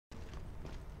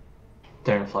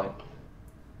They're in flight.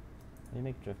 Can you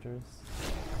make drifters?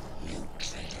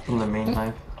 From the main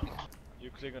hive. You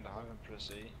click on the hive and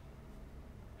press A.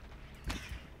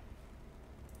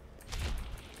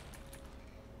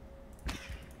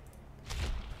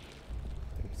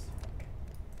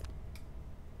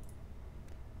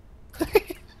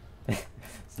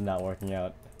 It's not working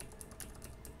out.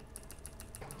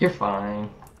 You're fine.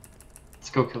 Let's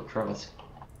go kill Crevice.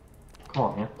 Come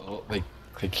on, man. Well, they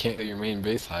can't get your main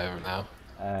base hive now.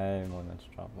 I'm only meant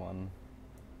to drop one.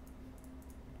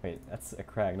 Wait, that's a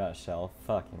crag, not a shell.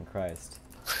 Fucking Christ.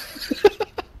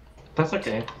 That's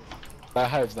okay. That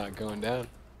hive's not going down.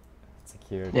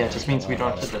 Secured. Yeah, it just means we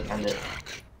don't have to defend it.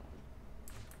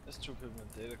 There's 2 people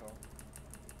in data call.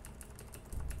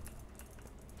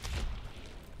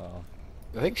 Oh.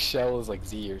 I think shell is like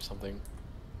Z or something.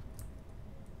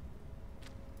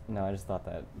 No, I just thought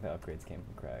that the upgrades came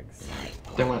from crags.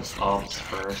 They went ops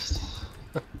first.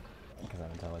 Because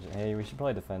I'm intelligent. Hey, we should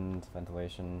probably defend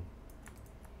ventilation.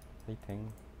 Hey,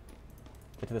 ping.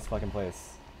 Get to this fucking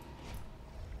place.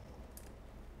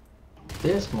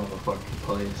 This motherfucking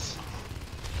place.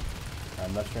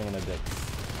 I'm not showing no dicks.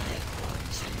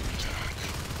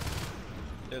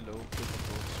 Hello, people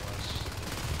both twice.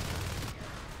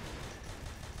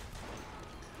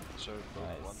 So both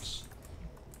Nice. once.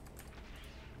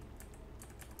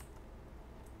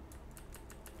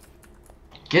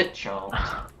 Get chomped.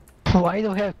 Why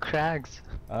do we have crags?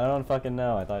 I don't fucking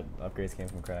know. I thought upgrades came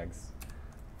from crags.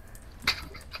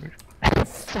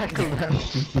 Tackle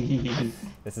them.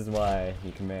 This is why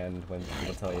you command when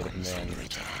people tell you to command.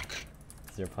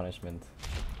 It's your punishment.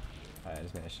 I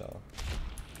just made a shell.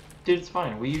 Dude, it's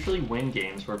fine. We usually win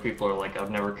games where people are like,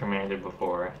 I've never commanded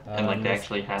before, and like they there's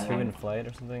actually have 2 in flight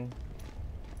or something?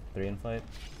 3 in flight?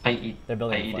 They're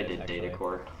building in flight, a data actually.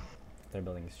 core. They're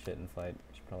building shit in flight.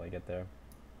 We should probably get there.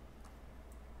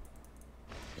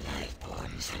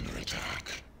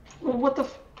 Well, what the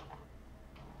f-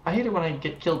 I hate it when I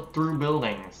get killed through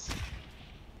buildings.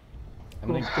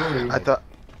 I'm gonna,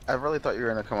 I really thought you were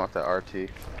gonna come off that RT.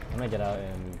 I'm gonna get out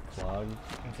and clog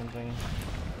or something.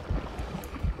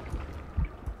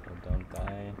 So don't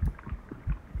die.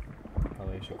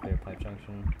 Probably should clear pipe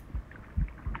junction.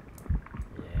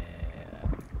 Yeah.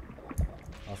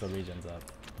 Also regen's up.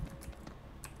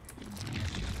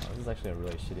 Oh, this is actually a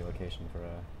really shitty location for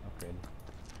a upgrade.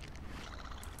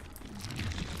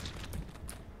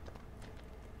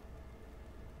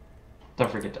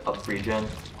 Don't forget to up regen.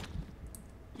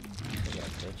 Yeah,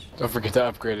 bitch. Don't forget to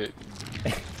upgrade it.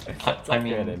 I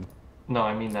mean, upgraded. no,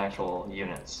 I mean the actual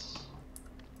units.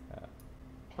 Yeah.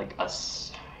 Like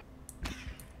us.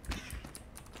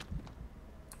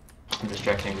 I'm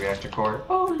distracting reactor core.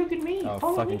 Oh, look at me! Oh,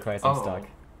 Follow fucking me. Christ, I'm Oh. stuck.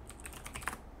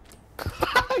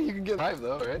 You can get hive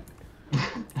though, right?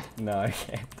 No, I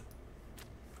can't.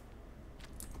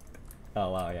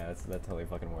 Oh wow, yeah, that totally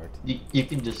fucking worked. You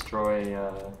can destroy,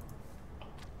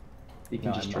 you can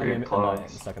No, destroy I'm your not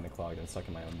clogs. stuck in the clog, I'm stuck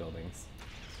in my own buildings.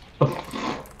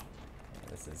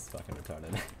 This is fucking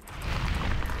retarded.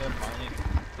 They're mining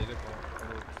data call all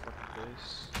over the fucking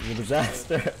place. You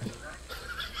disaster!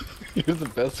 You're the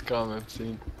best comm I've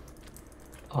seen.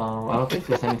 I don't think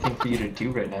there's anything for you to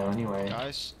do right now anyway.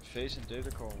 Guys, facing data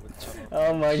call with tunnel.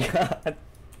 Oh my god!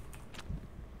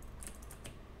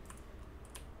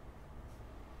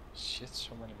 Shit,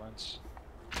 so many mines.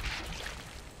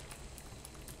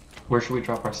 Where should we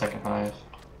drop our second hive?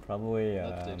 Probably,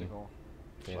 Not data call.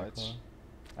 data Flights. core?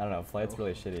 I don't know, flight's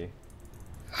really shitty.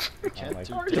 Can't my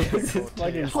do god. data This is call.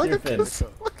 fucking Look at stupid. this!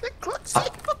 Look at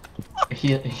Gliss!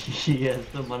 He has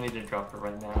the money to drop it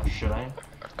right now. Should I?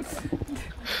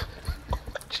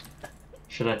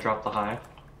 Should I drop the hive?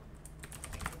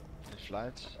 In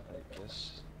flight, I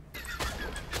guess.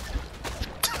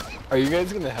 Are you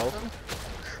guys gonna help him?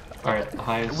 Alright, the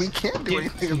hive. We can't do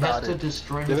anything he about has to it.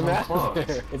 destroy Get his him own out of clogs.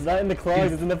 there. It's not in the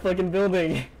clogs, it's in the fucking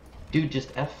building! Dude,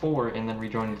 just F4 and then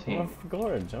rejoin the Oh, team.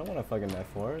 gorge, I don't want to fucking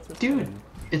F4, it's Dude, retarded.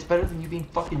 it's better than you being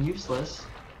fucking useless.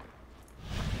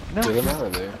 No. Get him out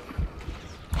of there.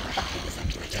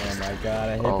 Oh my god,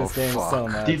 I hate Oh, this game so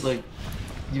fuck. much. Dude, like,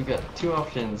 you've got two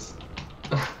options.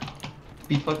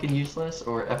 Be fucking useless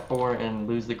or F4 and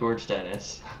lose the gorge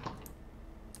status.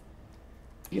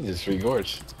 You can just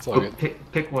regorge. It's all But good.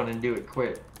 pick one and do it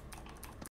quick.